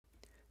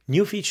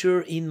New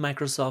feature in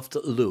Microsoft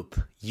Loop.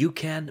 You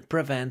can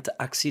prevent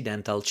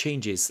accidental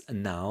changes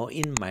now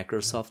in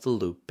Microsoft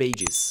Loop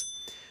pages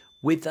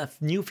with a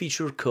new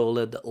feature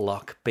called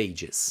Lock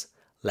Pages.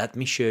 Let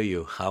me show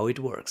you how it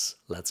works.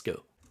 Let's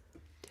go.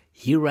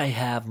 Here I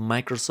have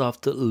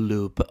Microsoft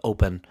Loop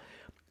open.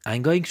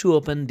 I'm going to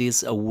open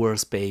this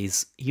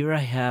workspace. Here I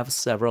have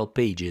several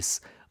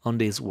pages on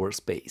this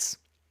workspace.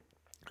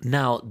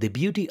 Now, the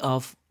beauty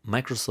of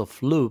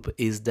Microsoft Loop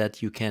is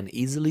that you can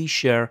easily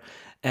share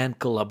and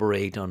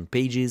collaborate on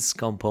pages,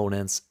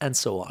 components, and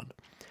so on.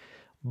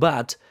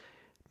 But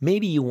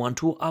maybe you want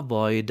to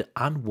avoid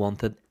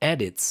unwanted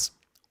edits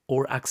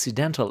or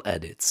accidental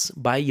edits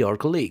by your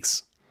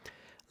colleagues.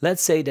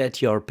 Let's say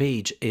that your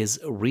page is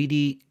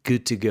really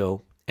good to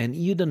go and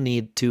you don't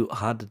need to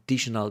add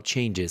additional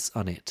changes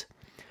on it.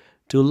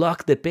 To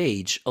lock the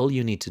page, all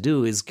you need to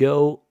do is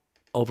go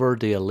over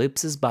the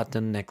ellipsis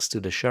button next to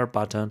the share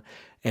button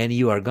and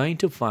you are going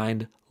to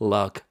find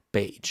Lock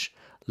Page.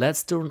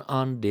 Let's turn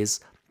on this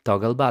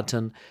toggle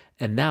button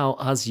and now,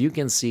 as you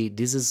can see,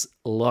 this is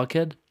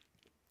locked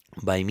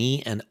by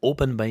me and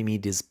opened by me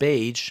this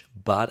page,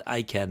 but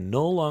I can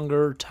no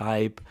longer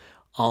type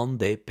on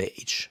the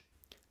page.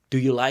 Do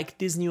you like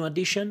this new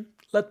addition?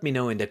 Let me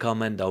know in the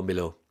comment down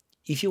below.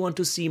 If you want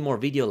to see more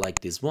video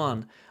like this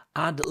one,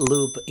 add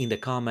loop in the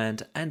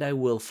comment and I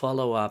will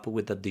follow up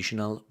with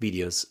additional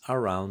videos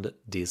around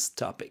this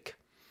topic.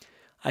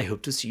 I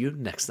hope to see you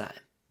next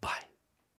time.